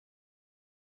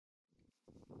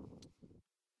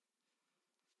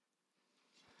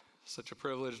Such a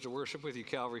privilege to worship with you,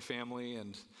 Calvary family,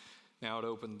 and now to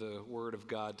open the Word of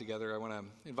God together. I want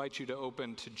to invite you to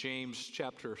open to James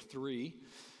chapter 3.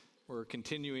 We're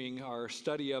continuing our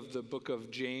study of the book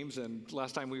of James, and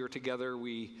last time we were together,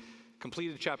 we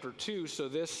completed chapter 2, so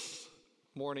this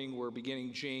morning we're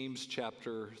beginning James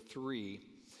chapter 3.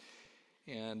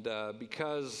 And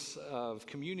because of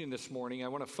communion this morning, I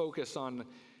want to focus on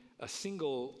a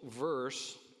single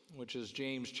verse, which is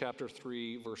James chapter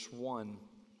 3, verse 1.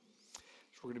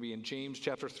 We're going to be in James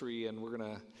chapter 3, and we're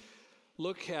going to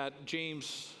look at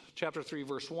James chapter 3,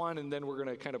 verse 1, and then we're going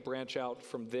to kind of branch out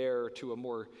from there to a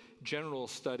more general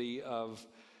study of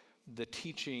the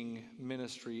teaching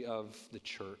ministry of the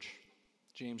church.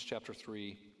 James chapter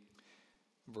 3,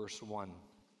 verse 1.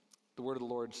 The word of the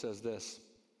Lord says this: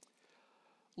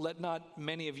 "Let not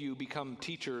many of you become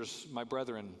teachers, my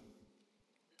brethren,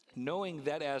 knowing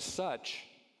that as such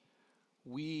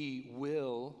we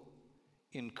will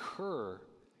incur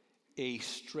a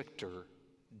stricter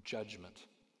judgment."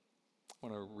 I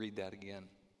want to read that again.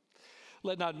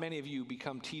 "Let not many of you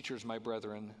become teachers, my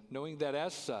brethren, knowing that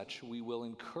as such we will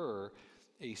incur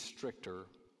a stricter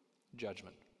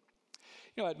judgment."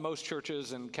 You know, at most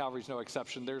churches, and Calvary's no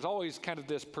exception, there's always kind of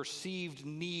this perceived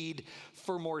need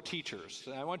for more teachers.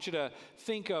 And I want you to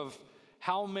think of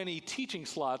how many teaching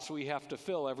slots we have to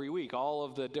fill every week. All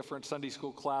of the different Sunday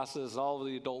school classes, all of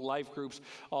the adult life groups,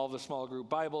 all of the small group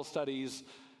Bible studies,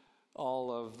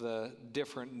 all of the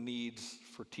different needs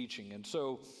for teaching. And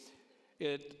so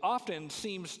it often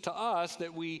seems to us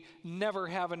that we never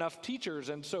have enough teachers,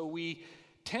 and so we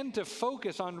tend to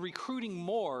focus on recruiting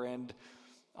more and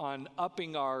on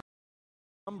upping our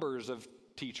numbers of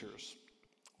teachers.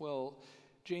 Well,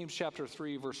 James chapter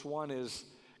 3, verse 1 is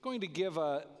going to give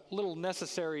a little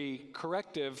necessary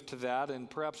corrective to that, and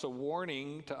perhaps a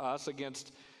warning to us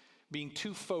against being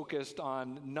too focused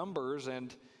on numbers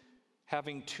and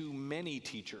having too many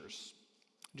teachers.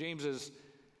 James is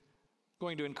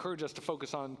going to encourage us to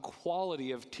focus on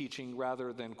quality of teaching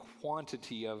rather than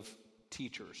quantity of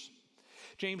teachers.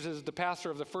 James is the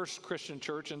pastor of the first Christian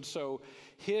church, and so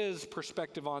his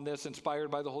perspective on this,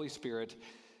 inspired by the Holy Spirit,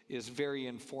 is very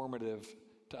informative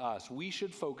to us. We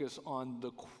should focus on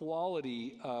the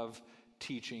quality of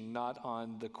teaching, not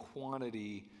on the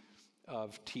quantity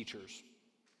of teachers.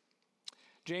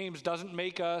 James doesn't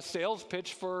make a sales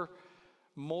pitch for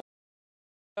more.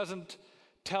 He doesn't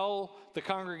tell the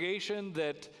congregation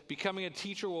that becoming a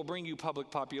teacher will bring you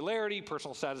public popularity,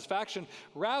 personal satisfaction.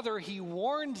 Rather, he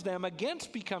warns them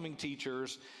against becoming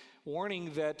teachers,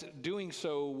 warning that doing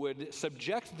so would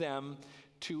subject them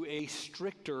to a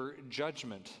stricter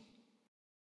judgment.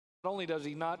 Not only does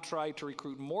he not try to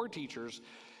recruit more teachers,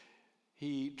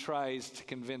 he tries to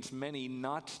convince many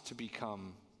not to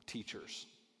become teachers.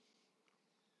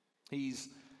 He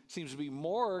seems to be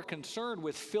more concerned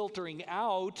with filtering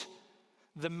out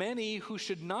the many who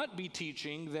should not be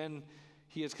teaching than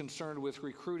he is concerned with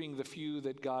recruiting the few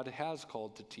that God has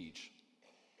called to teach.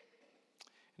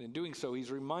 And in doing so, he's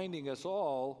reminding us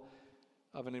all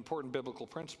of an important biblical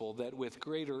principle, that with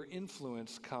greater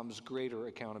influence comes greater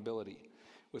accountability.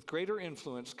 With greater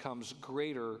influence comes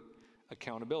greater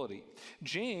accountability.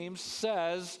 James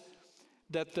says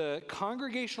that the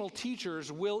congregational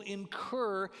teachers will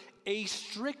incur a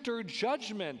stricter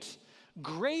judgment,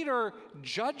 greater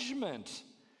judgment.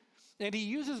 And he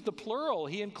uses the plural.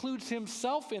 He includes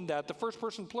himself in that, the first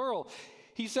person plural.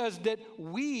 He says that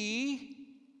we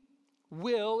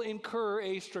will incur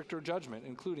a stricter judgment,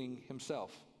 including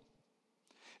himself.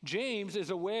 James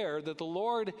is aware that the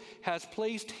Lord has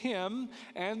placed him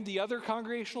and the other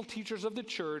congregational teachers of the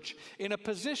church in a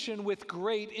position with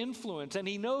great influence. And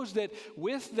he knows that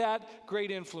with that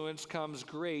great influence comes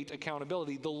great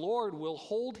accountability. The Lord will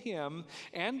hold him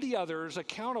and the others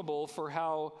accountable for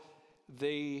how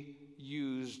they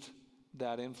used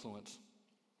that influence.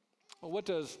 Well, what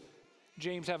does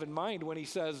James have in mind when he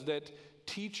says that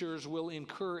teachers will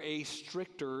incur a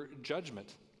stricter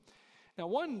judgment? Now,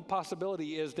 one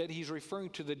possibility is that he's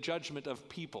referring to the judgment of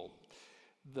people,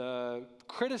 the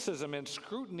criticism and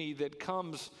scrutiny that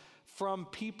comes from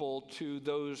people to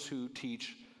those who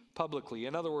teach publicly.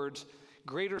 In other words,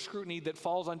 greater scrutiny that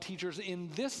falls on teachers in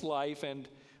this life and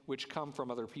which come from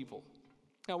other people.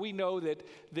 Now, we know that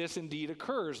this indeed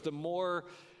occurs. The more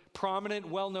prominent,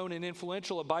 well-known, and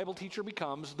influential a Bible teacher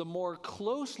becomes, the more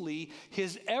closely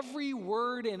his every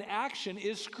word and action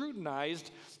is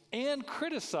scrutinized and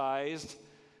criticized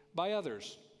by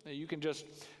others. Now, you can just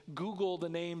Google the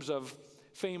names of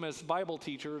famous Bible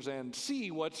teachers and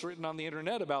see what's written on the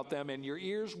internet about them, and your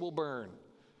ears will burn.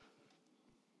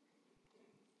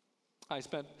 I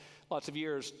spent lots of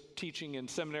years teaching in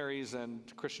seminaries and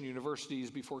Christian universities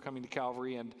before coming to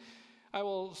Calvary, and I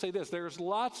will say this, there's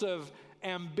lots of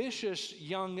ambitious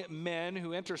young men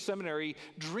who enter seminary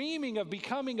dreaming of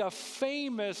becoming a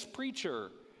famous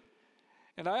preacher.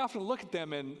 And I often look at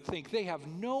them and think they have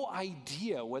no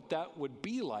idea what that would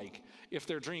be like if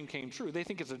their dream came true. They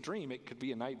think it's a dream, it could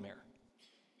be a nightmare.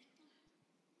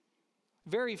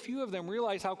 Very few of them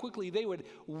realize how quickly they would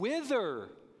wither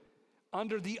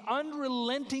under the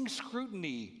unrelenting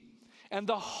scrutiny and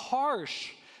the harsh,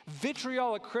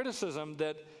 vitriolic criticism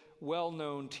that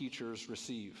well-known teachers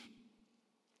receive.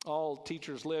 All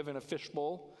teachers live in a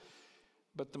fishbowl,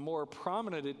 but the more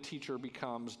prominent a teacher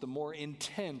becomes, the more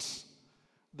intense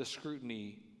the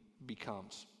scrutiny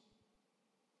becomes.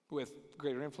 With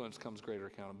greater influence comes greater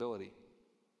accountability.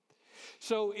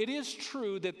 So it is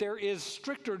true that there is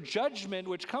stricter judgment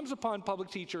which comes upon public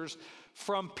teachers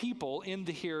from people in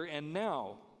the here and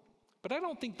now. But I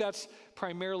don't think that's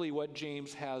primarily what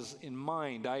James has in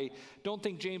mind. I don't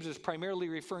think James is primarily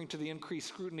referring to the increased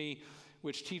scrutiny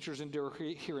which teachers endure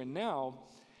here and now.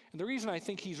 And the reason I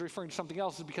think he's referring to something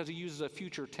else is because he uses a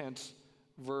future tense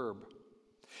verb.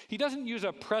 He doesn't use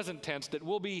a present tense that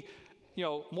will be,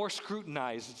 more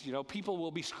scrutinized. People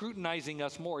will be scrutinizing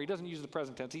us more. He doesn't use the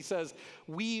present tense. He says,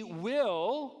 we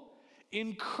will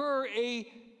incur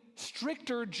a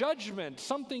stricter judgment.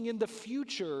 Something in the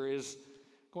future is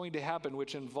going to happen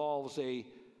which involves a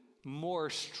more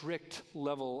strict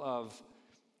level of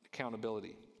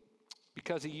accountability.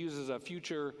 Because he uses a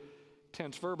future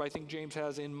tense verb, I think James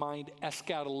has in mind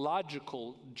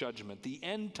eschatological judgment, the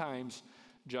end times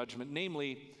judgment,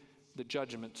 namely the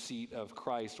judgment seat of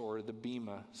Christ, or the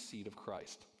bema seat of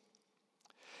Christ.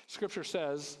 Scripture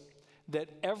says that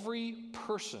every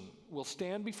person will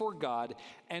stand before God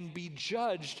and be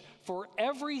judged for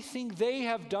everything they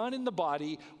have done in the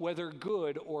body, whether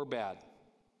good or bad.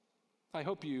 I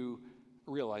hope you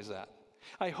realize that.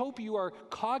 I hope you are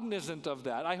cognizant of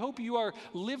that. I hope you are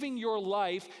living your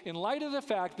life in light of the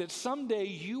fact that someday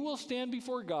you will stand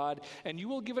before God and you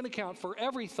will give an account for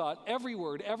every thought, every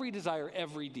word, every desire,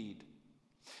 every deed.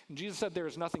 And Jesus said there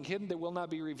is nothing hidden that will not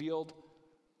be revealed.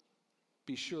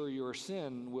 Be sure your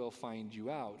sin will find you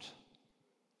out.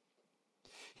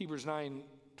 Hebrews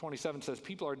 9:27 says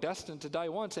people are destined to die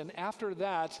once, and after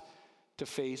that to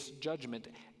face judgment.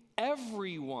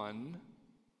 Everyone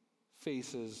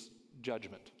faces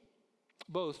judgment,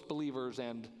 both believers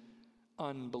and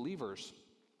unbelievers.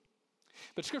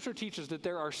 But Scripture teaches that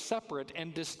there are separate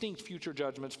and distinct future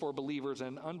judgments for believers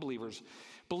and unbelievers.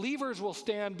 Believers will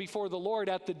stand before the Lord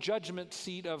at the judgment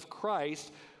seat of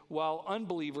Christ, while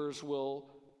unbelievers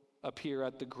will appear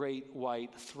at the great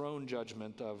white throne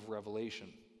judgment of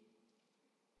Revelation.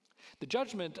 The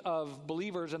judgment of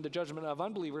believers and the judgment of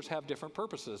unbelievers have different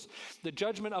purposes. The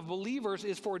judgment of believers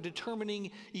is for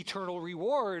determining eternal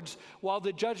rewards, while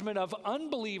the judgment of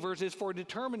unbelievers is for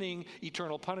determining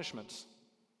eternal punishments.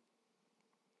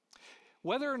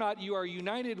 Whether or not you are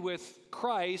united with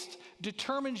Christ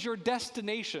determines your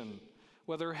destination,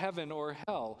 whether heaven or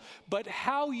hell. But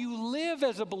how you live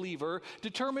as a believer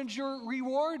determines your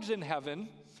rewards in heaven,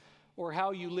 or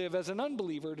how you live as an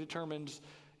unbeliever determines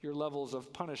your levels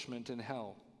of punishment in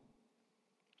hell.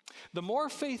 The more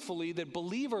faithfully that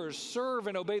believers serve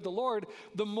and obey the Lord,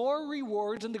 the more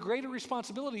rewards and the greater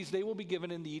responsibilities they will be given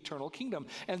in the eternal kingdom.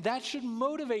 And that should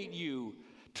motivate you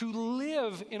to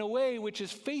live in a way which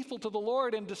is faithful to the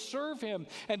Lord and to serve Him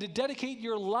and to dedicate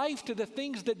your life to the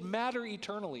things that matter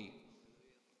eternally.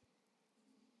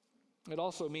 It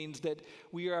also means that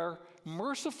we are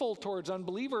merciful towards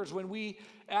unbelievers when we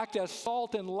act as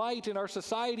salt and light in our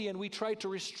society and we try to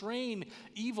restrain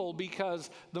evil, because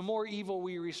the more evil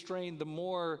we restrain, the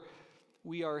more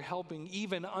we are helping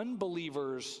even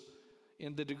unbelievers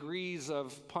in the degrees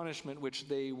of punishment which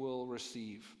they will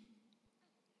receive.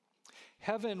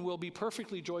 Heaven will be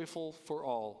perfectly joyful for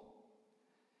all.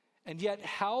 And yet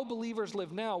how believers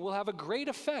live now will have a great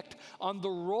effect on the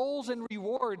roles and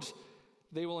rewards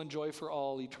they will enjoy for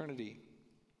all eternity.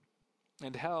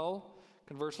 And hell,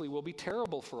 conversely, will be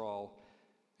terrible for all.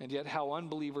 And yet how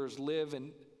unbelievers live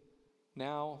and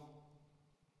now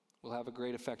will have a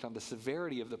great effect on the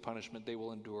severity of the punishment they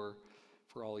will endure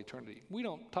for all eternity. We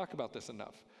don't talk about this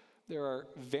enough. There are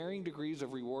varying degrees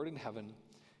of reward in heaven,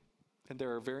 and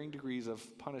there are varying degrees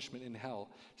of punishment in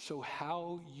hell. So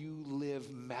how you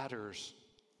live matters.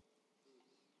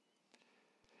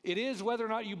 It is whether or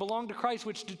not you belong to Christ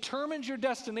which determines your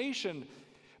destination,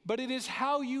 but it is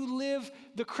how you live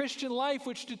the Christian life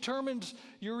which determines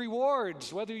your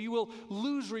rewards, whether you will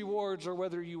lose rewards or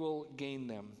whether you will gain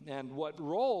them, and what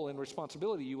role and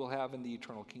responsibility you will have in the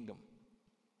eternal kingdom.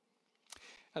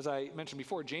 As I mentioned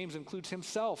before, James includes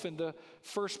himself in the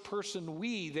first person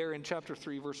we there in chapter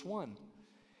 3, verse 1.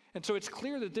 And so it's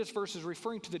clear that this verse is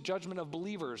referring to the judgment of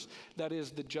believers, that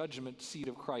is, the judgment seat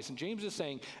of Christ. And James is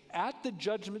saying, at the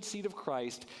judgment seat of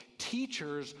Christ,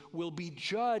 teachers will be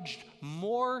judged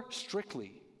more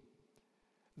strictly.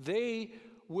 They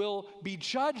will be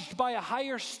judged by a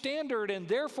higher standard, and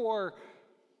therefore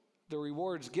the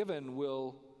rewards given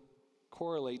will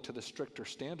correlate to the stricter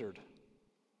standard.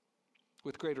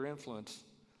 With greater influence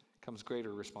comes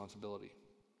greater responsibility.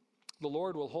 The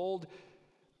Lord will hold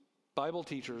Bible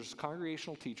teachers,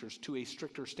 congregational teachers, to a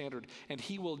stricter standard, and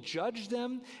he will judge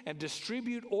them and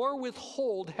distribute or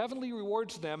withhold heavenly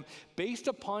rewards to them based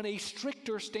upon a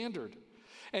stricter standard.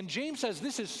 And James says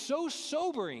this is so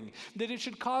sobering that it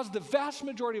should cause the vast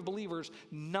majority of believers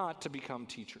not to become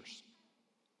teachers.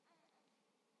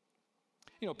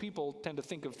 You know, people tend to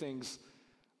think of things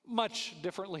much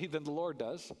differently than the Lord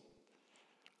does.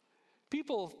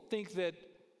 People think that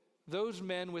those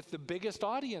men with the biggest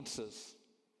audiences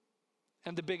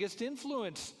and the biggest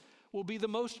influence will be the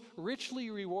most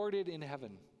richly rewarded in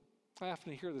heaven. I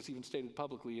often hear this even stated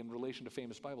publicly in relation to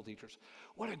famous Bible teachers.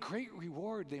 What a great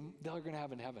reward they're going to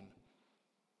have in heaven.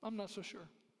 I'm not so sure.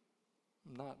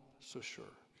 I'm not so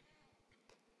sure.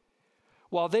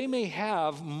 While they may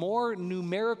have more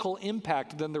numerical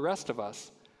impact than the rest of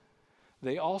us,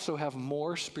 they also have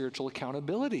more spiritual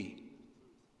accountability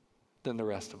than the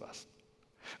rest of us.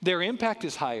 Their impact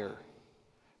is higher,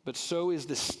 but so is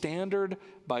the standard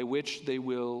by which they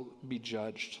will be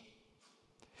judged.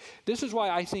 This is why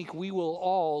I think we will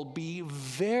all be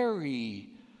very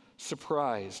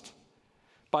surprised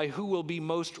by who will be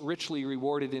most richly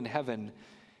rewarded in heaven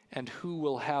and who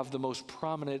will have the most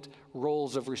prominent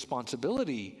roles of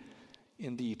responsibility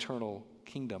in the eternal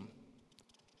kingdom.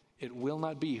 It will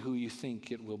not be who you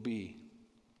think it will be.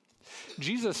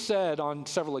 Jesus said on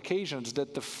several occasions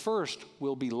that the first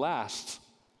will be last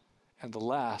and the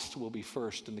last will be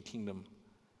first in the kingdom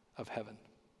of heaven.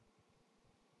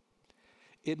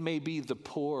 It may be the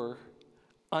poor,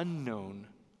 unknown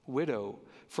widow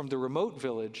from the remote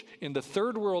village in the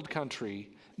third world country,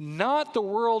 not the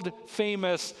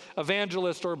world-famous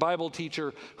evangelist or Bible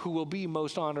teacher, who will be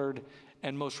most honored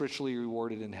and most richly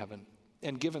rewarded in heaven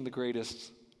and given the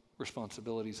greatest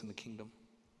responsibilities in the kingdom.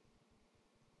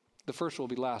 The first will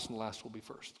be last and the last will be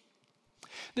first.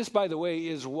 This, by the way,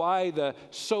 is why the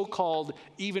so-called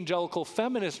evangelical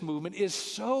feminist movement is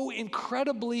so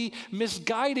incredibly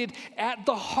misguided at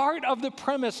the heart of the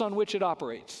premise on which it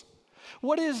operates.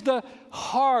 What is the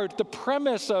heart, the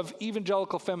premise of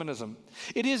evangelical feminism?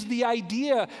 It is the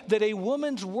idea that a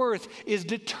woman's worth is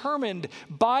determined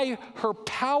by her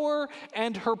power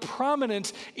and her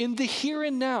prominence in the here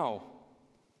and now.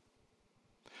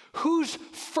 Who's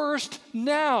first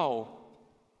now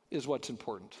is what's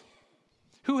important.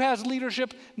 Who has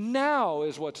leadership now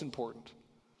is what's important.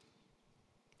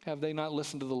 Have they not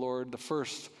listened to the Lord? The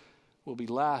first will be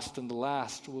last and the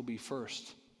last will be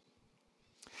first.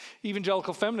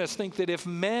 Evangelical feminists think that if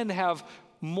men have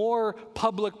more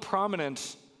public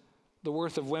prominence, the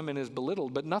worth of women is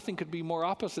belittled, but nothing could be more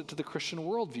opposite to the Christian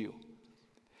worldview.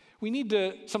 We need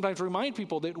to sometimes remind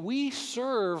people that we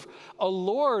serve a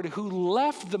Lord who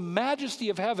left the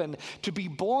majesty of heaven to be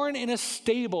born in a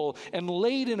stable and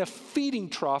laid in a feeding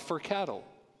trough for cattle,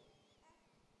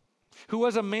 who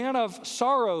was a man of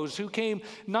sorrows, who came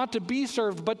not to be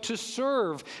served, but to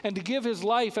serve and to give his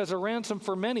life as a ransom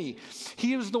for many.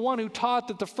 He is the one who taught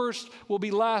that the first will be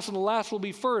last and the last will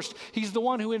be first. He's the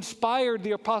one who inspired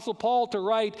the Apostle Paul to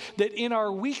write that in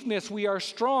our weakness we are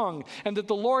strong, and that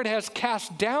the Lord has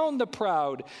cast down the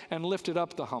proud and lifted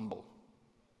up the humble.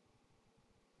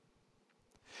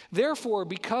 Therefore,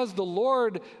 because the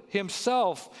Lord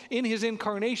himself in his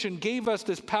incarnation gave us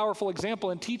this powerful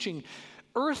example and teaching,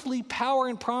 earthly power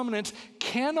and prominence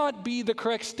cannot be the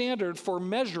correct standard for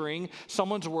measuring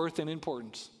someone's worth and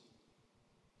importance.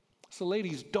 So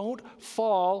ladies, don't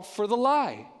fall for the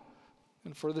lie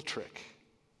and for the trick.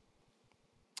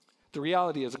 The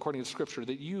reality is, according to Scripture,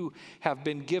 that you have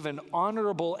been given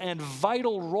honorable and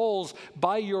vital roles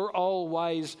by your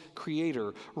all-wise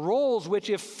Creator. Roles which,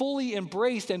 if fully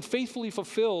embraced and faithfully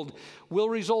fulfilled, will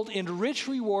result in rich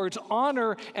rewards,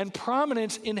 honor, and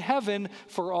prominence in heaven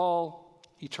for all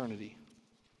eternity.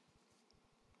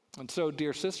 And so,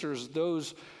 dear sisters,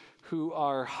 those who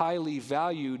are highly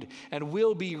valued and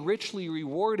will be richly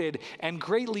rewarded and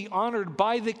greatly honored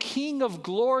by the King of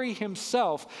glory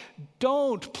himself,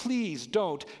 please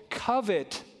don't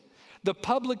covet the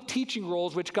public teaching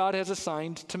roles which God has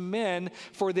assigned to men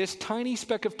for this tiny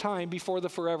speck of time before the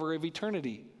forever of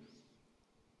eternity.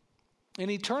 In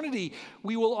eternity,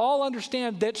 we will all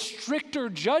understand that stricter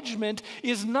judgment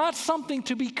is not something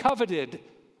to be coveted.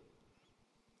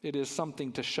 It is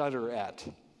something to shudder at.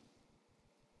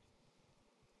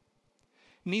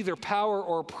 Neither power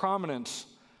or prominence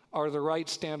are the right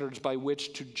standards by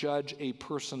which to judge a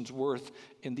person's worth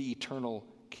in the eternal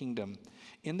kingdom.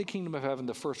 In the kingdom of heaven,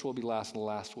 the first will be last and the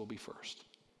last will be first.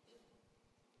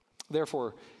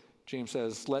 Therefore, James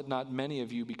says, let not many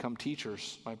of you become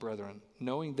teachers, my brethren,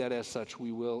 knowing that as such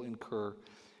we will incur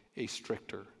a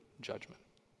stricter judgment.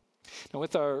 Now,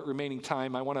 with our remaining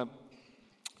time, I want to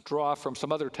draw from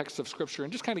some other texts of Scripture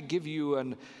and just kind of give you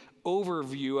an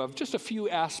overview of just a few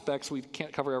aspects. We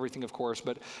can't cover everything, of course,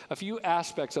 but a few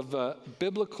aspects of the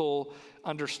biblical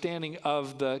understanding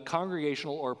of the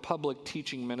congregational or public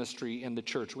teaching ministry in the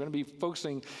church. We're going to be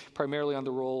focusing primarily on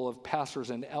the role of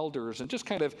pastors and elders and just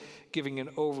kind of giving an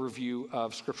overview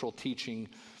of scriptural teaching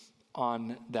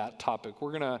on that topic.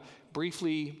 We're going to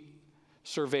briefly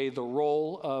survey the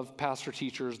role of pastor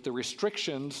teachers, the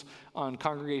restrictions on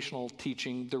congregational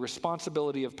teaching, the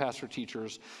responsibility of pastor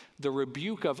teachers, the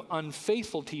rebuke of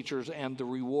unfaithful teachers, and the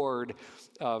reward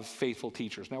of faithful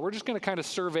teachers. Now, we're just going to kind of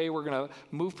survey. We're going to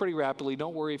move pretty rapidly.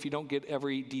 Don't worry if you don't get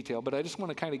every detail, but I just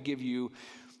want to kind of give you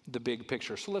the big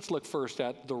picture. So let's look first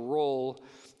at the role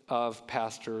of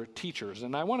pastor teachers.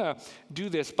 And I want to do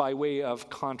this by way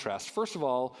of contrast. First of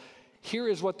all, here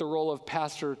is what the role of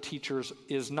pastor teachers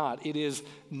is not. It is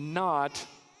not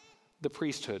the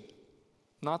priesthood,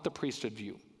 not the priesthood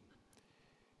view.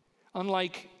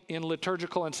 Unlike in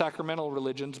liturgical and sacramental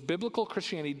religions, biblical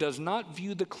Christianity does not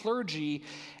view the clergy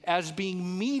as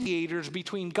being mediators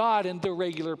between God and the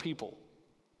regular people.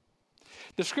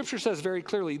 The scripture says very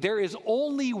clearly, there is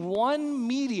only one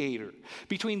mediator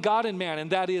between God and man,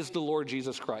 and that is the Lord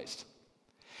Jesus Christ.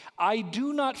 I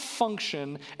do not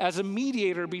function as a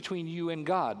mediator between you and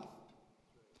God.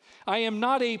 I am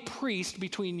not a priest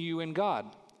between you and God.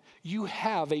 You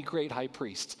have a great high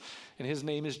priest, and his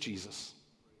name is Jesus.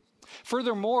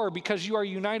 Furthermore, because you are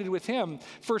united with him,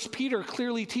 1 Peter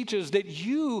clearly teaches that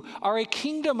you are a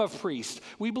kingdom of priests.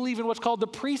 We believe in what's called the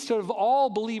priesthood of all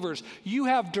believers. You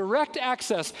have direct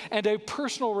access and a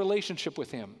personal relationship with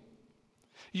him.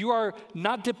 You are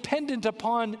not dependent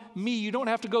upon me. You don't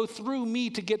have to go through me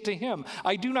to get to him.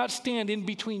 I do not stand in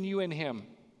between you and him.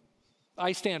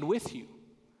 I stand with you,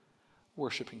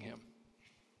 worshiping him.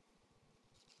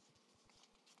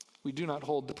 We do not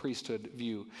hold the priesthood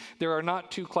view. There are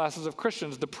not two classes of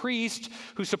Christians, the priests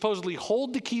who supposedly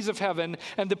hold the keys of heaven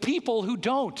and the people who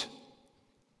don't,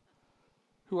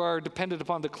 who are dependent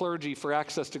upon the clergy for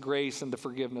access to grace and the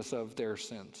forgiveness of their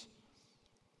sins.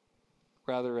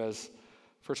 Rather, as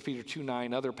 1 Peter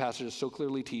 2:9, other passages so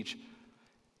clearly teach,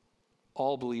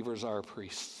 all believers are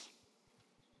priests.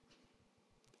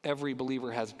 Every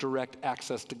believer has direct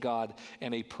access to God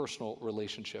and a personal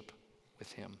relationship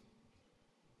with him.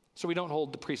 So we don't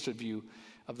hold the priesthood view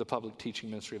of the public teaching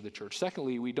ministry of the church.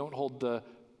 Secondly, we don't hold the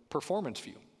performance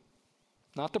view.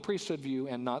 Not the priesthood view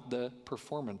and not the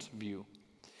performance view.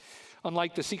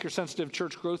 Unlike the seeker-sensitive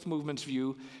church growth movement's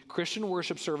view, Christian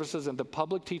worship services and the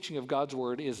public teaching of God's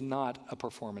word is not a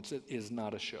performance. It is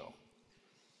not a show.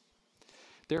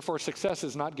 Therefore, success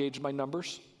is not gauged by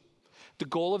numbers. The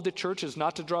goal of the church is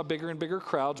not to draw bigger and bigger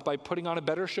crowds by putting on a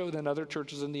better show than other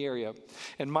churches in the area.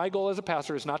 And my goal as a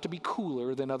pastor is not to be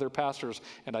cooler than other pastors,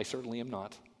 and I certainly am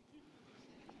not.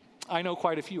 I know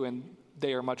quite a few, and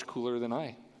they are much cooler than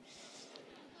I.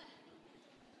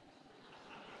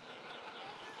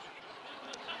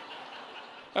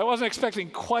 I wasn't expecting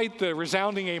quite the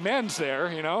resounding amens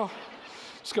there, you know.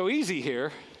 Let's go easy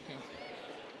here.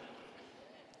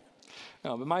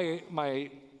 No, but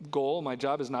my goal, my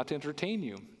job is not to entertain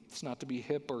you. It's not to be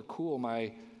hip or cool.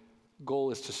 My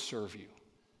goal is to serve you.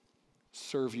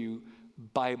 Serve you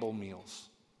Bible meals.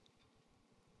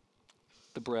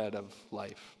 The bread of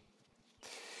life.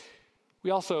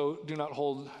 We also do not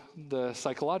hold the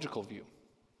psychological view.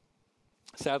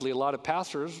 Sadly, a lot of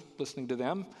pastors, listening to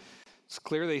them, it's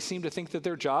clear they seem to think that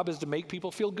their job is to make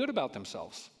people feel good about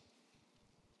themselves,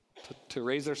 to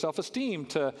raise their self-esteem,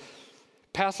 to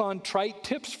pass on trite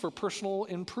tips for personal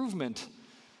improvement,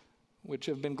 which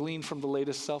have been gleaned from the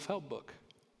latest self-help book.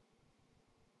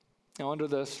 Now, under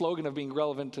the slogan of being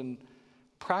relevant and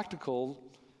practical,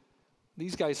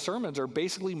 these guys' sermons are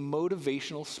basically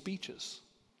motivational speeches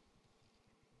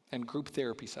and group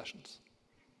therapy sessions.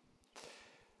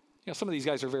 You know, some of these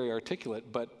guys are very articulate,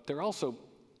 but they're also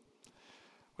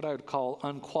what I would call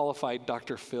unqualified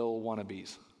Dr. Phil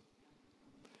wannabes.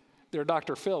 They're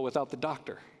Dr. Phil without the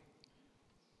doctor.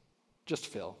 Just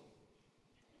Phil.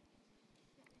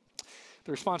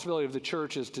 The responsibility of the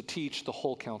church is to teach the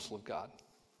whole counsel of God.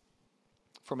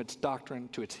 from its doctrine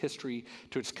to its history,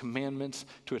 to its commandments,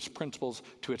 to its principles,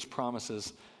 to its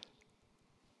promises.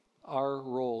 Our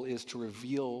role is to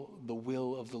reveal the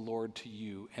will of the Lord to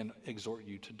you and exhort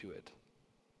you to do it.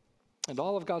 And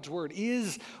all of God's word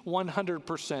is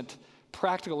 100%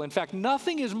 practical. In fact,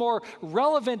 nothing is more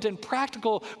relevant and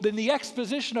practical than the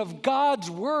exposition of God's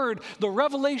word, the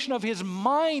revelation of his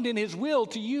mind and his will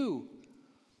to you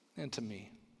and to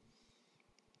me.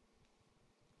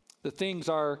 The things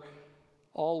our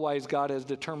all-wise God has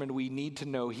determined we need to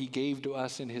know, he gave to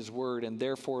us in his word, and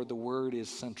therefore the word is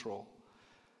central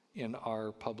in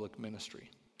our public ministry.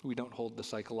 We don't hold the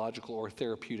psychological or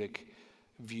therapeutic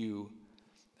view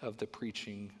of the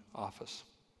preaching office.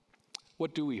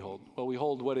 What do we hold? Well, we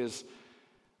hold what is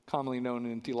commonly known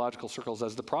in theological circles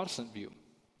as the Protestant view.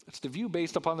 It's the view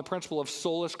based upon the principle of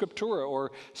sola scriptura,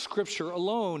 or scripture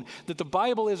alone, that the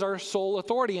Bible is our sole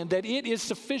authority and that it is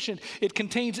sufficient. It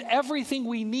contains everything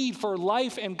we need for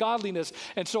life and godliness.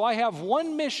 And so I have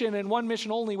one mission and one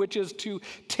mission only, which is to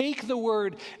take the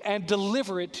word and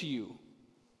deliver it to you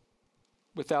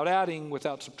without adding,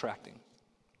 without subtracting.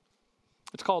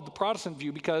 It's called the Protestant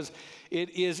view because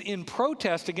it is in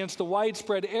protest against the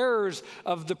widespread errors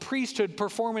of the priesthood,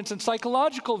 performance, and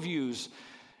psychological views.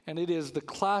 And it is the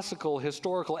classical,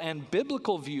 historical, and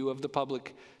biblical view of the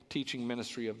public teaching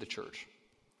ministry of the church.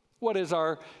 What is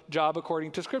our job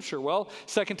according to Scripture? Well,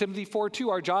 2 Timothy 4:2,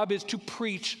 our job is to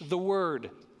preach the word.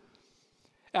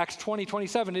 Acts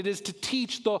 20:27, it is to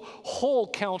teach the whole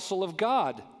counsel of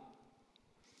God.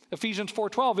 Ephesians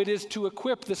 4:12, it is to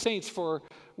equip the saints for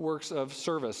works of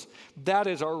service. That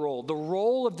is our role. The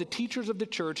role of the teachers of the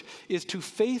church is to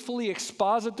faithfully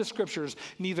exposit the Scriptures,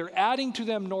 neither adding to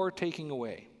them nor taking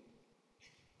away.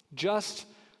 Just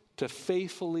to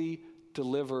faithfully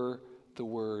deliver the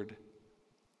word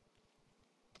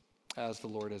as the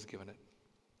Lord has given it.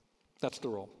 That's the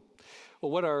role.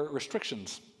 Well, what are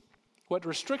restrictions? What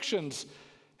restrictions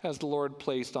has the Lord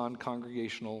placed on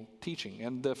congregational teaching?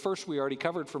 And the first we already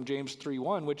covered from James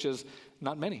 3:1, which is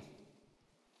not many.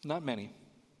 Not many.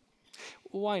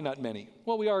 Why not many?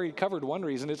 Well, we already covered one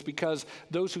reason. It's because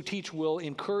those who teach will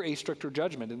incur a stricter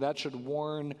judgment, and that should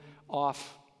warn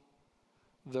off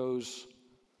those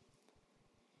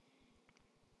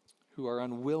who are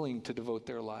unwilling to devote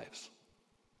their lives.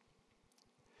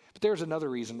 But there's another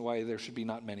reason why there should be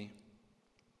not many,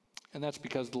 and that's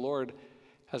because the Lord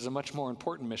has a much more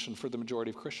important mission for the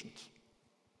majority of Christians.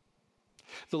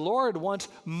 The Lord wants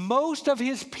most of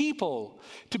his people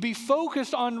to be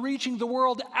focused on reaching the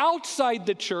world outside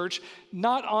the church,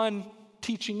 not on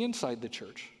teaching inside the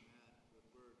church.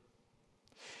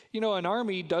 You know, an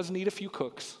army does need a few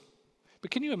cooks,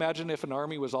 but can you imagine if an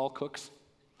army was all cooks?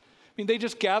 I mean, they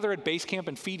just gather at base camp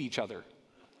and feed each other.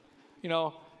 You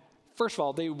know, first of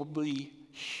all, they will be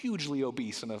hugely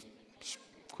obese in a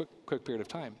quick period of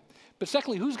time. But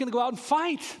secondly, who's going to go out and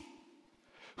fight?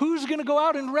 Who's going to go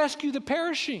out and rescue the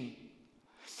perishing?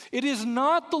 It is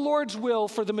not the Lord's will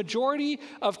for the majority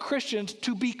of Christians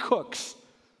to be cooks.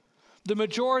 The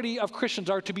majority of Christians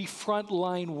are to be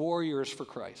frontline warriors for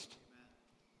Christ.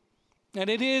 And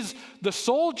it is the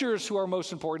soldiers who are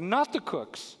most important, not the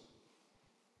cooks.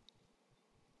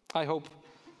 I hope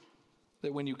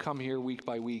that when you come here week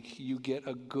by week, you get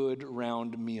a good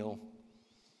round meal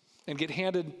and get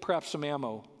handed perhaps some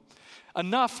ammo,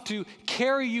 enough to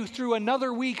carry you through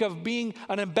another week of being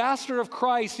an ambassador of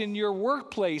Christ in your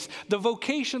workplace, the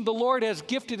vocation the Lord has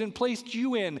gifted and placed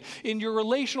you in your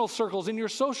relational circles, in your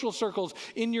social circles,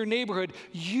 in your neighborhood.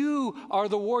 You are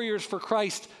the warriors for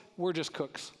Christ. We're just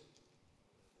cooks.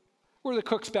 We're the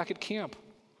cooks back at camp.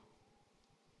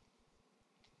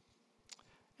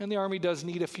 And the army does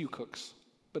need a few cooks,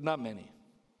 but not many.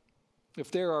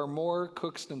 If there are more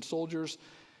cooks than soldiers,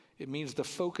 it means the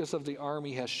focus of the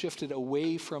army has shifted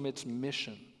away from its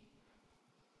mission.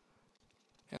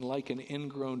 And like an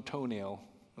ingrown toenail,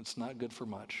 it's not good for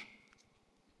much.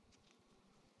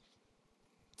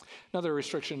 Another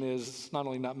restriction is not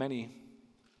only not many,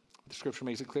 the Scripture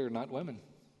makes it clear, not women.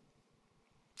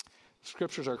 The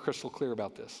Scriptures are crystal clear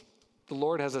about this. The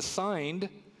Lord has assigned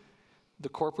the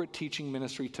corporate teaching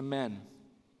ministry to men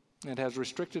and has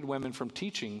restricted women from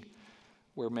teaching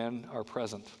where men are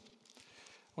present.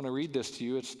 I want to read this to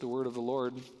you. It's the word of the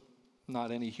Lord,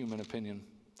 not any human opinion.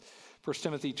 1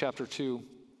 Timothy chapter 2,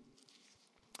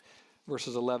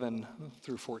 verses 11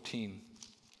 through 14.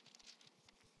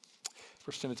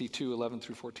 1 Timothy 2, 11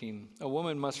 through 14. A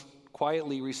woman must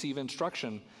quietly receive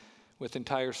instruction with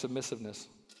entire submissiveness.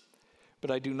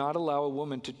 But I do not allow a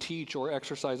woman to teach or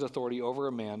exercise authority over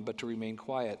a man, but to remain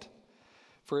quiet.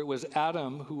 For it was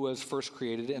Adam who was first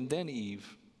created, and then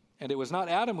Eve. And it was not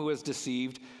Adam who was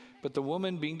deceived, but the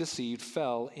woman being deceived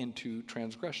fell into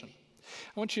transgression.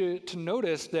 I want you to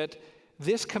notice that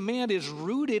this command is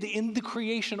rooted in the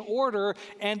creation order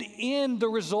and in the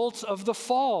results of the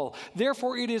fall.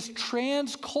 Therefore, it is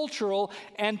transcultural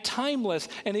and timeless,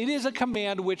 and it is a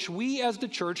command which we as the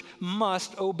church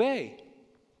must obey.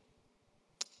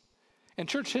 And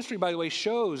church history, by the way,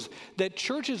 shows that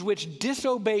churches which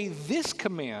disobey this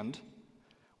command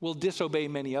will disobey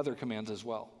many other commands as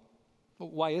well.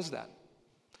 Why is that?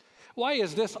 Why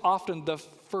is this often the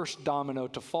first domino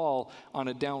to fall on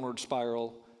a downward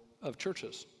spiral of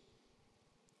churches?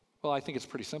 Well, I think it's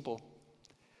pretty simple.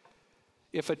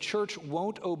 If a church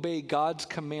won't obey God's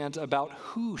commands about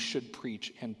who should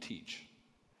preach and teach,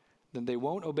 then they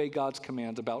won't obey God's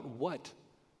commands about what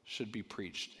should be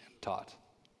preached and taught.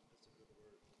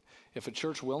 If a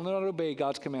church will not obey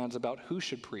God's commands about who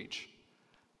should preach,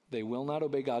 they will not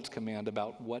obey God's command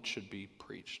about what should be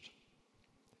preached.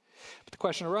 But the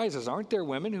question arises, aren't there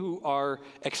women who are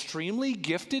extremely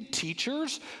gifted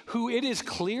teachers who it is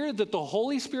clear that the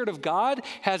Holy Spirit of God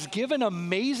has given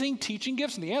amazing teaching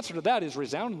gifts? And the answer to that is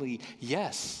resoundingly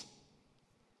yes.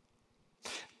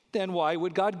 Then why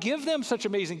would God give them such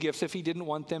amazing gifts if he didn't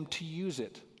want them to use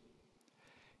it?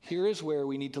 Here is where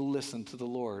we need to listen to the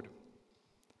Lord.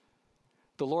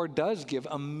 The Lord does give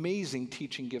amazing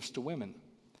teaching gifts to women.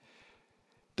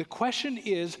 The question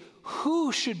is,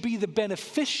 who should be the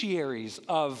beneficiaries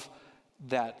of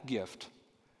that gift?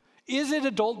 Is it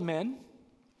adult men?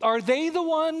 Are they the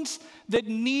ones that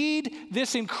need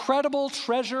this incredible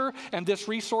treasure and this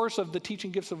resource of the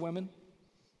teaching gifts of women?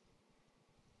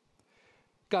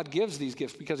 God gives these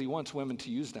gifts because he wants women to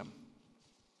use them.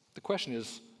 The question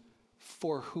is,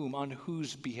 for whom, on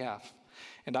whose behalf?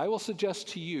 And I will suggest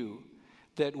to you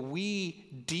that we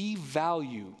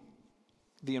devalue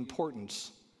the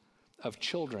importance of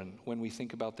children when we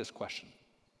think about this question.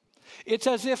 It's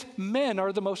as if men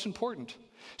are the most important.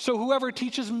 So whoever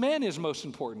teaches men is most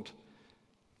important.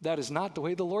 That is not the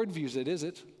way the Lord views it, is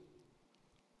it?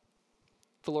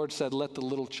 The Lord said, "Let the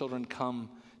little children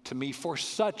come to me, for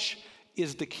such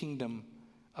is the kingdom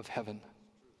of heaven."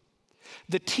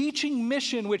 The teaching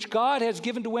mission which God has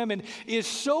given to women is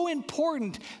so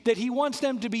important that he wants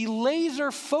them to be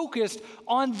laser focused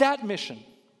on that mission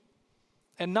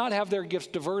and not have their gifts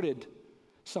diverted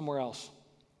somewhere else.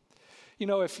 You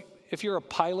know, if you're a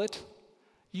pilot,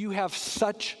 you have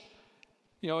such,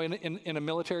 in a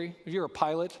military, if you're a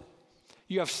pilot,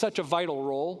 you have such a vital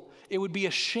role. It would be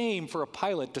a shame for a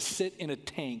pilot to sit in a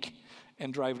tank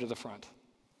and drive to the front.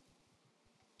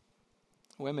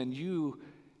 Women, you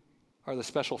are the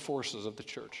special forces of the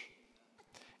church.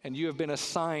 And you have been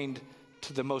assigned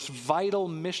to the most vital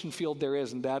mission field there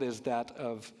is, and that is that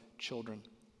of children.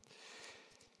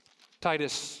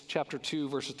 Titus chapter 2,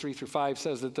 verses 3 through 5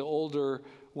 says that the older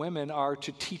women are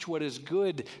to teach what is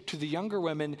good to the younger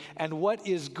women, and what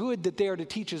is good that they are to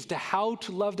teach is to how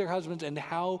to love their husbands and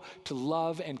how to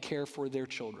love and care for their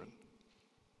children.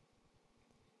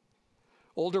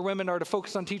 Older women are to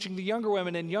focus on teaching the younger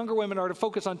women, and younger women are to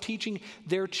focus on teaching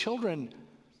their children.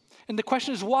 And the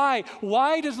question is why?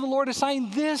 Why does the Lord assign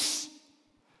this?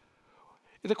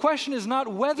 The question is not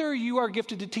whether you are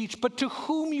gifted to teach, but to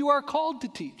whom you are called to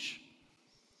teach.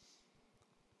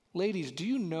 Ladies, do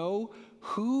you know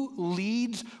who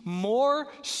leads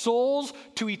more souls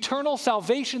to eternal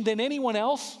salvation than anyone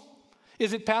else?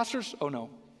 Is it pastors? Oh, no.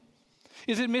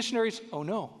 Is it missionaries? Oh,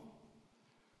 no.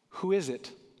 Who is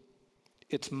it?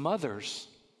 It's mothers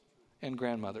and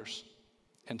grandmothers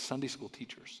and Sunday school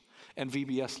teachers and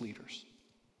VBS leaders.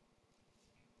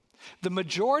 The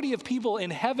majority of people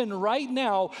in heaven right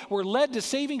now were led to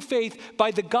saving faith by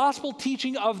the gospel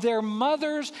teaching of their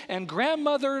mothers and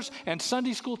grandmothers and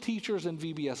Sunday school teachers and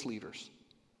VBS leaders.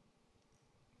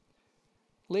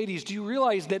 Ladies, do you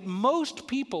realize that most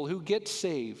people who get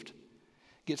saved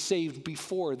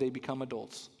before they become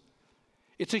adults?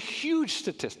 It's a huge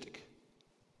statistic.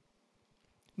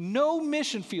 No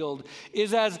mission field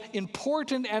is as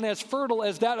important and as fertile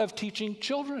as that of teaching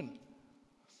children.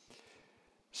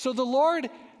 So the Lord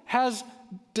has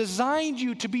designed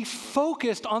you to be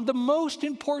focused on the most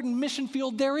important mission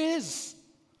field there is.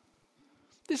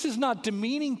 This is not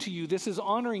demeaning to you. This is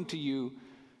honoring to you.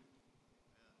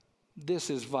 This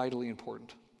is vitally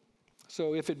important.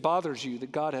 So if it bothers you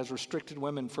that God has restricted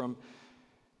women from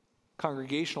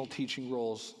congregational teaching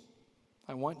roles,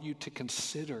 I want you to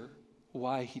consider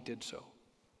why he did so.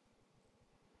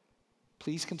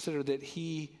 Please consider that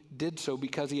he did so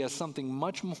because he has something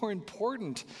much more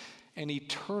important and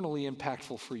eternally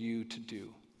impactful for you to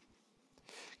do.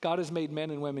 God has made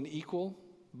men and women equal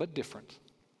but different,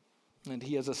 and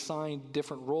he has assigned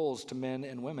different roles to men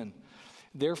and women.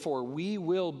 Therefore, we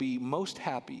will be most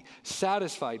happy,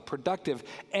 satisfied, productive,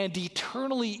 and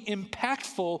eternally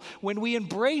impactful when we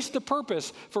embrace the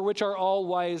purpose for which our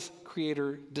all-wise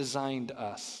Creator designed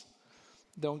us.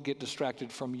 Don't get distracted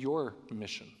from your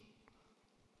mission.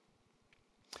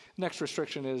 Next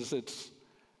restriction is it's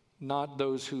not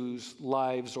those whose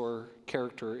lives or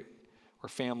character or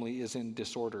family is in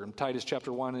disorder. In Titus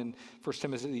chapter 1 and 1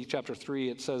 Timothy chapter 3,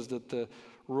 it says that the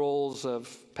roles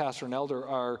of pastor and elder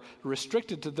are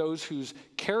restricted to those whose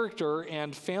character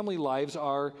and family lives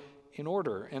are in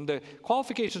order. And the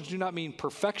qualifications do not mean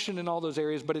perfection in all those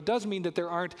areas, but it does mean that there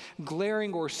aren't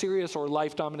glaring or serious or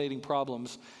life-dominating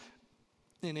problems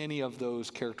in any of those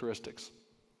characteristics.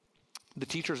 The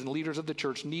teachers and leaders of the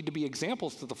church need to be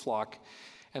examples to the flock,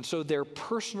 and so their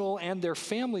personal and their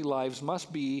family lives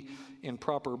must be in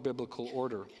proper biblical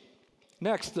order.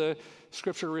 Next, the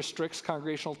scripture restricts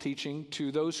congregational teaching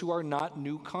to those who are not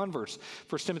new converts.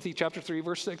 1 Timothy chapter 3,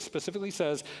 verse 6 specifically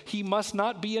says, he must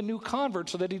not be a new convert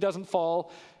so that he doesn't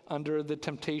fall under the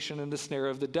temptation and the snare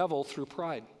of the devil through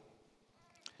pride.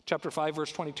 Chapter 5,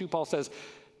 verse 22, Paul says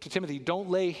to Timothy, don't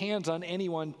lay hands on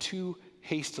anyone too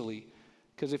hastily,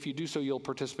 because if you do so, you'll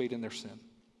participate in their sin.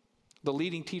 The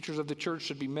leading teachers of the church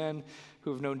should be men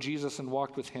who have known Jesus and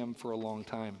walked with him for a long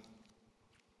time.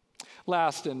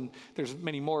 Last, and there's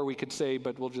many more we could say,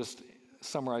 but we'll just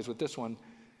summarize with this one.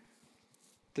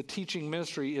 The teaching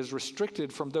ministry is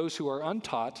restricted from those who are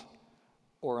untaught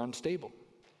or unstable.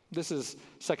 This is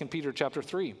 2 Peter chapter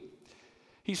 3.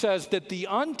 He says that the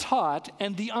untaught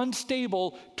and the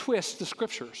unstable twist the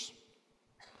scriptures.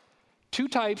 Two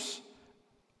types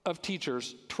of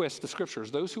teachers twist the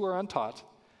scriptures, those who are untaught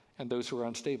and those who are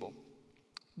unstable.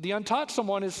 The untaught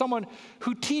someone is someone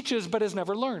who teaches but has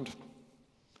never learned.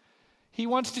 He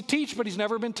wants to teach, but he's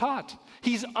never been taught.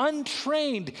 He's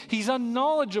untrained. He's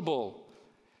unknowledgeable.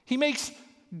 He makes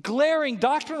glaring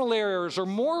doctrinal errors or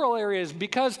moral errors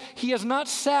because he has not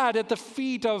sat at the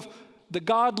feet of the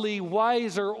godly,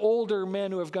 wiser, older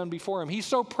men who have gone before him. He's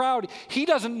so proud. He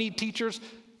doesn't need teachers.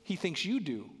 He thinks you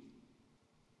do.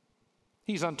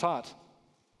 He's untaught,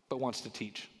 but wants to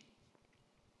teach.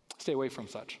 Stay away from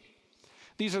such.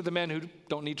 These are the men who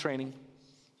don't need training,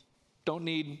 don't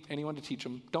need anyone to teach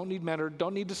them, don't need mentored,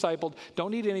 don't need discipled,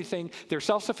 don't need anything. They're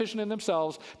self-sufficient in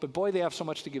themselves, but boy, they have so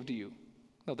much to give to you.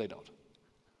 No, they don't.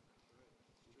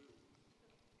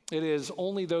 It is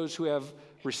only those who have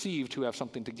received who have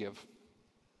something to give.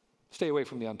 Stay away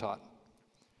from the untaught.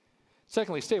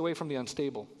 Secondly, stay away from the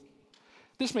unstable.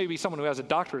 This may be someone who has a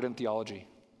doctorate in theology,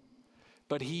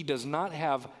 but he does not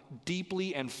have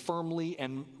deeply and firmly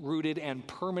and rooted and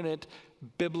permanent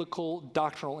biblical,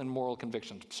 doctrinal, and moral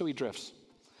convictions. So he drifts.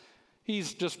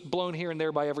 He's just blown here and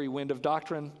there by every wind of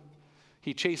doctrine.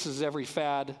 He chases every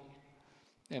fad,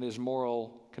 and his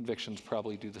moral convictions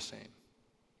probably do the same.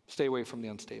 Stay away from the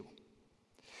unstable.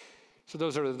 So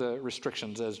those are the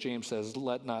restrictions. As James says,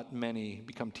 let not many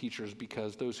become teachers,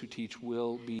 because those who teach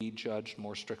will be judged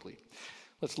more strictly.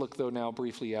 Let's look, though, now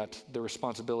briefly at the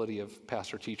responsibility of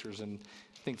pastor teachers. And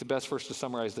I think the best verse to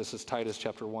summarize this is Titus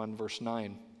chapter 1, verse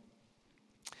 9.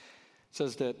 It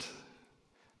says that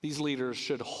these leaders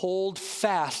should hold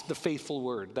fast the faithful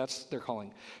word. That's their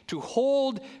calling. To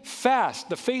hold fast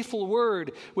the faithful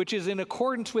word, which is in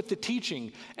accordance with the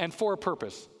teaching and for a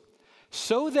purpose,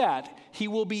 so that he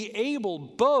will be able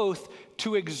both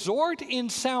to exhort in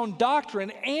sound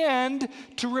doctrine and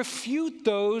to refute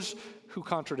those who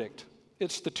contradict.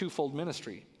 It's the twofold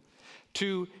ministry.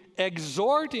 To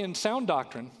exhort in sound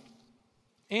doctrine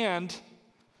and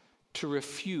to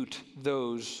refute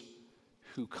those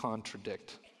who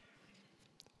contradict.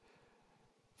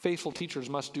 Faithful teachers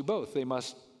must do both. They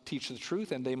must teach the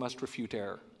truth and they must refute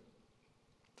error.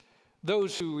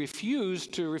 Those who refuse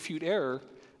to refute error,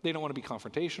 they don't want to be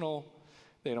confrontational.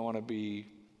 They don't want to be,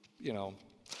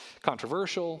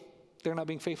 controversial. They're not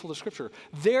being faithful to Scripture.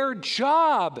 Their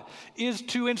job is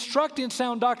to instruct in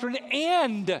sound doctrine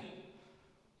and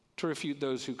to refute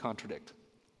those who contradict.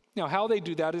 Now, how they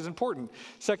do that is important.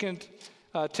 2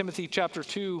 Timothy chapter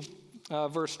 2,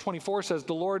 verse 24 says,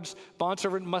 the Lord's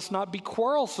bondservant must not be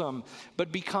quarrelsome,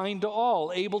 but be kind to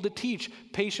all, able to teach,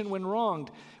 patient when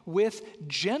wronged, with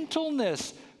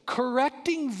gentleness,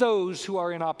 correcting those who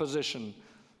are in opposition,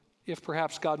 if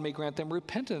perhaps God may grant them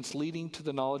repentance, leading to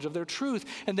the knowledge of their truth,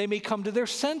 and they may come to their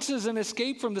senses and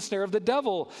escape from the snare of the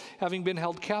devil, having been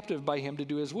held captive by him to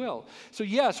do his will. So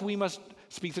yes, we must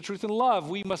speak the truth in love.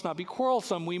 We must not be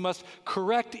quarrelsome. We must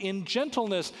correct in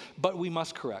gentleness, but we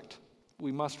must correct.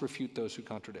 We must refute those who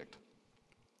contradict.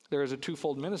 There is a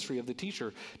twofold ministry of the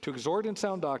teacher, to exhort in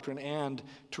sound doctrine and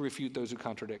to refute those who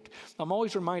contradict. I'm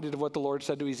always reminded of what the Lord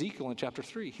said to Ezekiel in chapter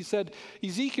 3. He said,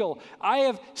 Ezekiel, I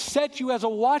have set you as a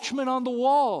watchman on the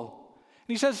wall.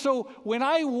 And he says, so when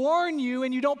I warn you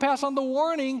and you don't pass on the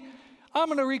warning, I'm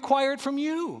going to require it from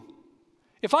you.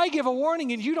 If I give a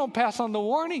warning and you don't pass on the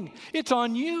warning, it's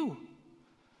on you.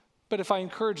 But if I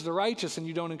encourage the righteous and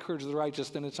you don't encourage the righteous,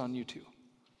 then it's on you too.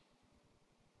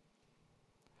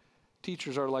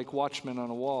 Teachers are like watchmen on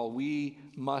a wall. We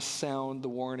must sound the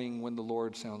warning when the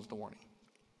Lord sounds the warning.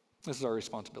 This is our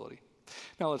responsibility.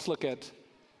 Now let's look at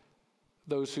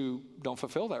those who don't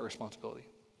fulfill that responsibility.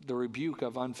 The rebuke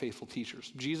of unfaithful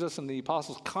teachers. Jesus and the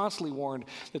apostles constantly warned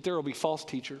that there will be false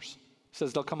teachers. He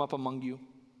says they'll come up among you.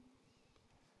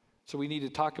 So we need to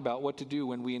talk about what to do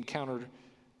when we encounter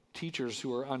teachers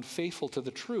who are unfaithful to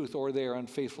the truth or they are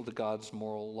unfaithful to God's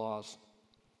moral laws.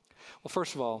 Well,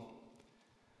 first of all,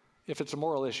 if it's a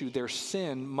moral issue, their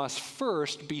sin must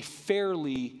first be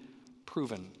fairly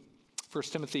proven. 1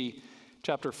 Timothy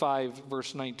chapter 5,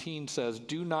 verse 19 says,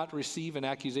 do not receive an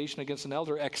accusation against an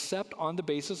elder except on the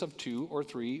basis of 2 or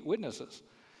 3 witnesses.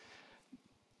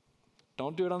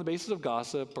 Don't do it on the basis of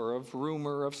gossip or of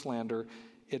rumor or of slander.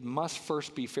 It must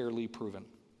first be fairly proven.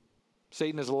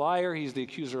 Satan is a liar. He's the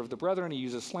accuser of the brethren. He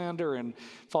uses slander and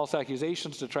false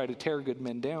accusations to try to tear good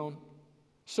men down.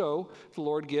 So the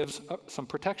Lord gives some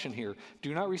protection here.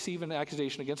 Do not receive an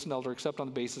accusation against an elder except on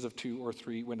the basis of 2 or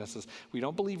 3 witnesses. We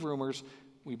don't believe rumors.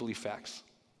 We believe facts,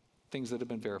 things that have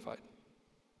been verified.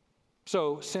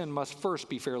 So sin must first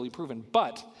be fairly proven.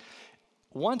 But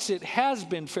once it has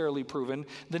been fairly proven,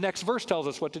 the next verse tells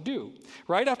us what to do.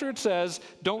 Right after it says,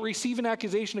 don't receive an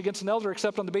accusation against an elder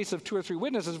except on the basis of 2 or 3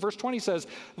 witnesses, verse 20 says,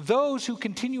 those who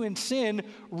continue in sin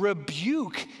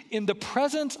rebuke in the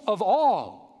presence of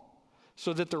all,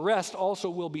 so that the rest also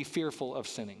will be fearful of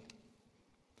sinning.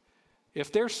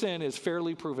 If their sin is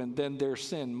fairly proven, then their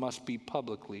sin must be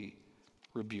publicly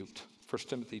rebuked. 1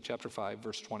 Timothy chapter 5,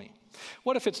 verse 20.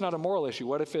 What if it's not a moral issue?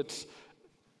 What if it's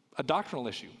a doctrinal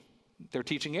issue? They're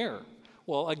teaching error.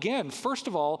 Well, again, first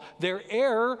of all, their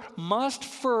error must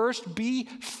first be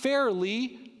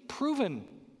fairly proven.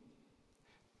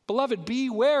 Beloved,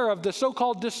 beware of the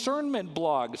so-called discernment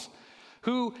blogs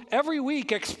who every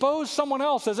week expose someone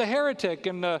else as a heretic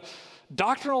and a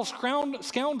doctrinal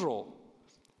scoundrel.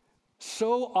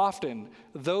 So often,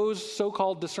 those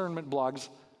so-called discernment blogs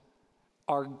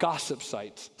are gossip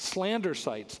sites, slander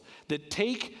sites that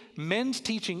take men's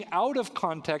teaching out of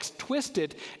context, twist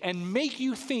it, and make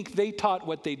you think they taught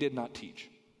what they did not teach.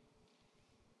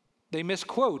 They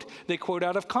misquote. They quote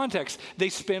out of context. They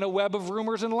spin a web of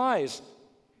rumors and lies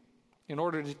in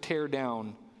order to tear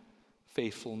down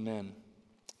faithful men.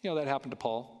 You know, that happened to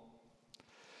Paul.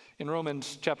 In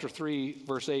Romans chapter 3,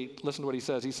 verse 8, listen to what he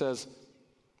says. He says,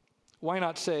 why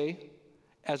not say,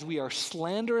 as we are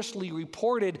slanderously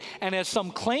reported, and as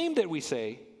some claim that we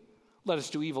say, let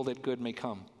us do evil that good may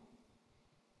come.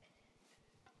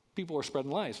 People are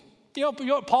spreading lies. You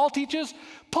know what Paul teaches?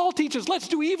 Paul teaches, let's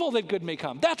do evil that good may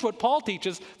come. That's what Paul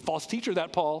teaches. False teacher,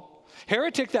 that Paul.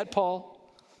 Heretic, that Paul.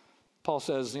 Paul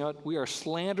says, you know what? We are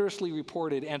slanderously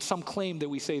reported, and some claim that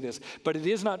we say this, but it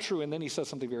is not true. And then he says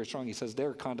something very strong. He says,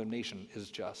 their condemnation is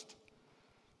just.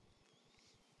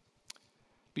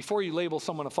 Before you label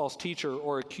someone a false teacher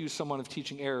or accuse someone of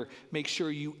teaching error, make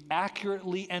sure you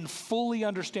accurately and fully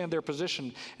understand their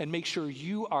position, and make sure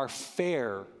you are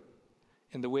fair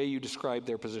in the way you describe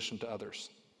their position to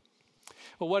others.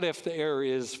 Well, what if the error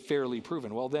is fairly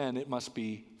proven? Well, then it must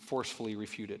be forcefully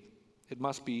refuted. It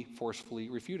must be forcefully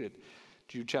refuted.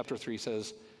 Jude chapter 3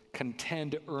 says,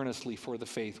 contend earnestly for the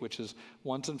faith, which has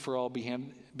once and for all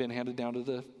been handed down to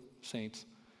the saints.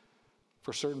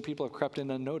 For certain people have crept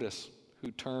in unnoticed, who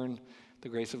turn the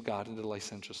grace of God into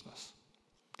licentiousness.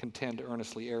 Contend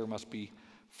earnestly. Error must be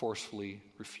forcefully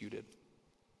refuted.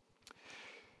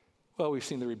 Well, we've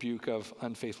seen the rebuke of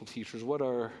unfaithful teachers. What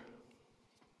are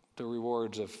the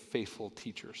rewards of faithful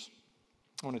teachers?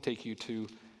 I want to take you to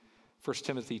 1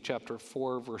 Timothy chapter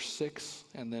 4, verse 6,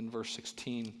 and then verse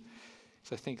 16.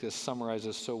 Because I think this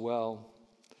summarizes so well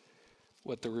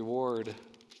what the reward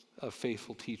of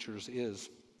faithful teachers is.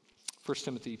 1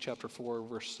 Timothy chapter 4,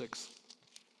 verse 6.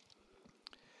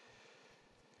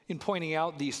 In pointing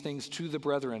out these things to the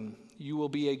brethren, you will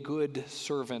be a good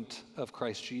servant of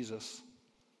Christ Jesus.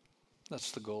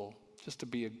 That's the goal, just to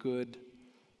be a good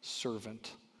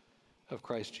servant of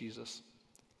Christ Jesus.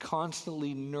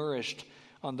 Constantly nourished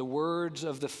on the words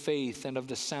of the faith and of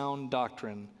the sound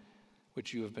doctrine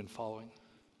which you have been following.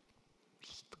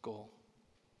 That's the goal.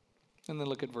 And then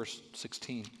look at verse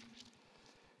 16.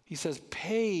 He says,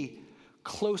 pay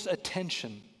close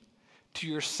attention to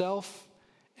yourself,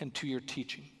 and to your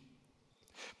teaching.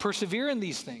 Persevere in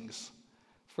these things,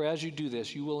 for as you do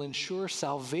this, you will ensure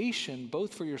salvation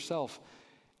both for yourself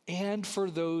and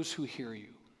for those who hear you.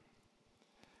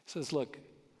 He says, look,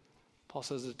 Paul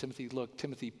says to Timothy, look,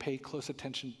 Timothy, pay close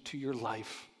attention to your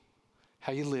life,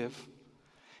 how you live,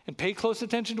 and pay close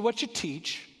attention to what you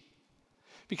teach,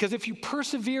 because if you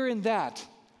persevere in that,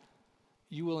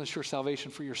 you will ensure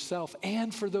salvation for yourself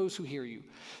and for those who hear you.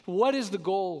 What is the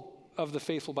goal of the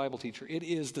faithful Bible teacher? It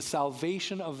is the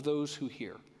salvation of those who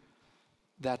hear.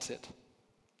 That's it.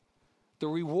 The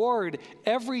reward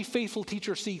every faithful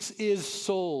teacher seeks is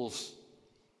souls.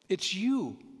 It's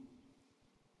you.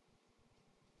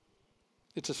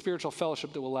 It's a spiritual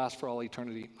fellowship that will last for all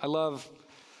eternity. I love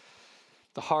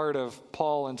the heart of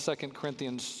Paul in 2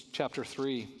 Corinthians chapter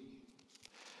 3.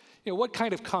 What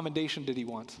kind of commendation did he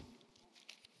want?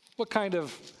 What kind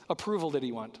of approval did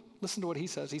he want? Listen to what he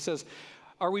says. He says,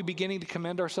 are we beginning to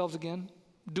commend ourselves again?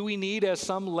 Do we need as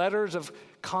some letters of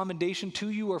commendation to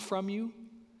you or from you?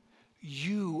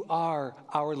 You are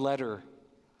our letter,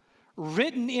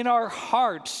 written in our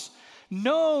hearts,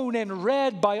 known and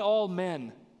read by all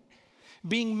men,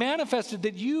 being manifested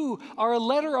that you are a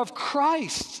letter of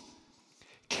Christ,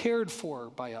 cared for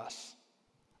by us,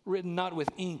 written not with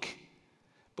ink,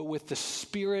 but with the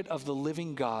Spirit of the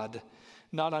living God,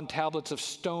 not on tablets of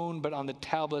stone, but on the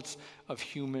tablets of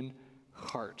human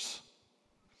hearts.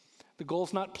 The goal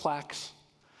is not plaques.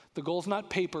 The goal is not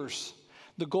papers.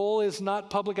 The goal is not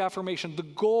public affirmation. The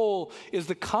goal is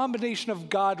the combination of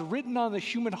God written on the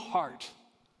human heart,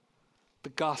 the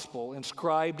gospel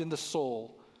inscribed in the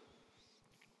soul,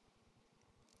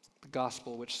 the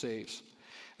gospel which saves.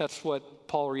 That's what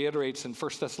Paul reiterates in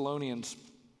 1 Thessalonians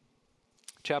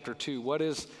chapter 2. What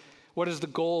is the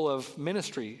goal of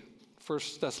ministry? 1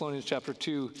 Thessalonians chapter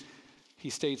 2, he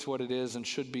states what it is and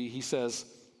should be. He says,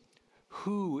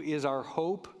 who is our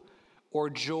hope or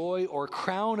joy or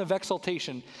crown of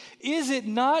exaltation? Is it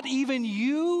not even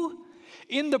you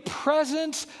in the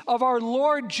presence of our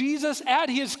Lord Jesus at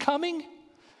his coming?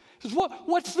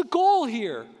 What's the goal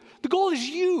here? The goal is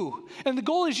you, and the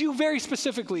goal is you very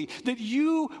specifically, that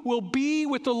you will be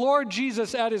with the Lord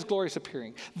Jesus at his glorious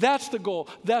appearing. That's the goal.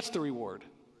 That's the reward.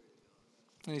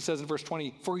 And he says in verse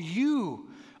 20, for you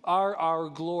are our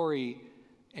glory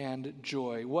and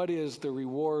joy. What is the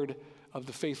reward of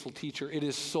the faithful teacher? It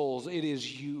is souls. It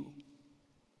is you.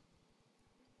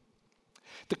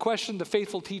 The question the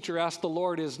faithful teacher asks the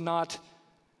Lord is not,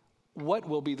 what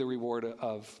will be the reward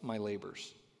of my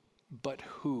labors, but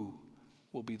who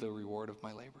will be the reward of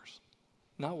my labors.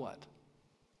 Not what,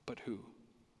 but who.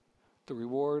 The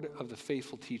reward of the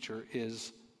faithful teacher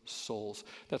is souls.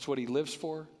 That's what he lives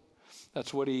for.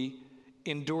 That's what he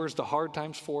endures the hard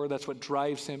times for. That's what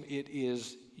drives him. It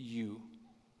is you.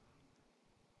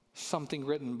 Something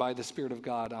written by the Spirit of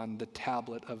God on the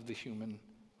tablet of the human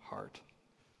heart.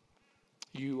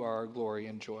 You are our glory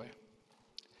and joy.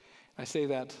 I say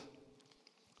that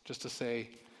just to say,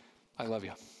 I love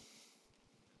you.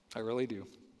 I really do.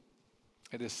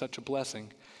 It is such a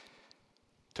blessing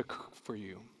to cook for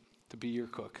you, to be your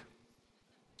cook,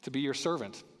 to be your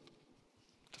servant,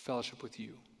 to fellowship with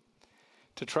you,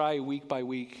 to try week by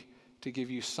week to give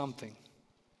you something,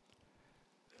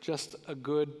 just a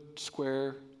good,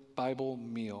 square Bible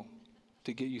meal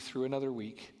to get you through another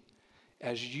week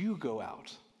as you go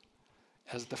out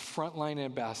as the frontline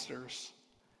ambassadors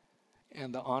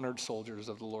and the honored soldiers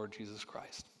of the Lord Jesus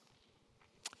Christ.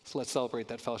 So let's celebrate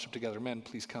that fellowship together. Men,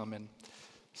 please come and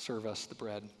serve us the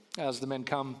bread. As the men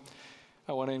come,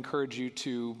 I want to encourage you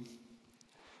to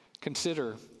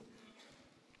consider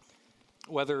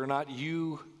whether or not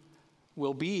you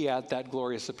will be at that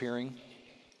glorious appearing,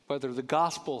 whether the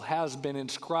gospel has been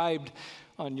inscribed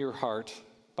on your heart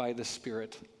by the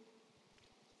Spirit.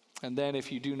 And then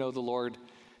if you do know the Lord,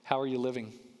 how are you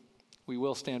living? We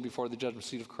will stand before the judgment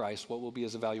seat of Christ. What will be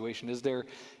his evaluation? Is there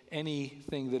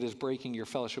anything that is breaking your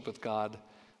fellowship with God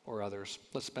or others?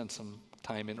 Let's spend some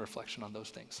time in reflection on those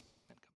things.